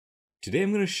Today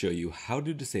I'm going to show you how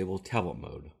to disable tablet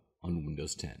mode on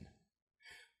Windows 10.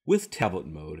 With tablet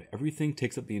mode, everything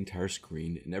takes up the entire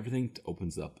screen and everything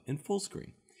opens up in full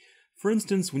screen. For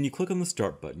instance, when you click on the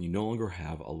start button, you no longer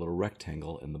have a little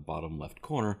rectangle in the bottom left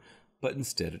corner, but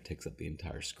instead it takes up the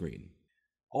entire screen.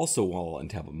 Also, while in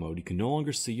tablet mode, you can no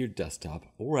longer see your desktop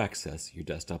or access your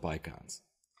desktop icons.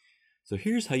 So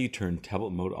here's how you turn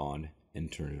tablet mode on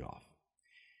and turn it off.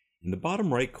 In the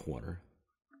bottom right corner,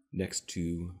 next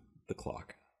to the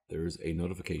clock, there's a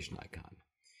notification icon.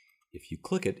 If you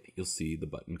click it, you'll see the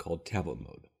button called tablet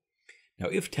mode. Now,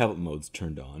 if tablet mode's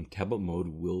turned on, tablet mode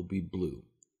will be blue.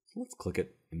 So let's click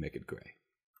it and make it gray.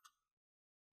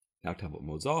 Now tablet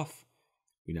mode's off.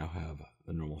 We now have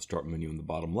the normal start menu in the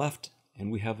bottom left, and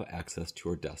we have access to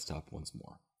our desktop once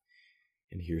more.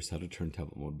 And here's how to turn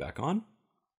tablet mode back on.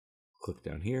 Click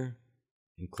down here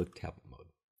and click tablet mode.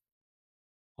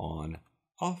 On,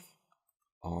 off,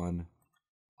 on,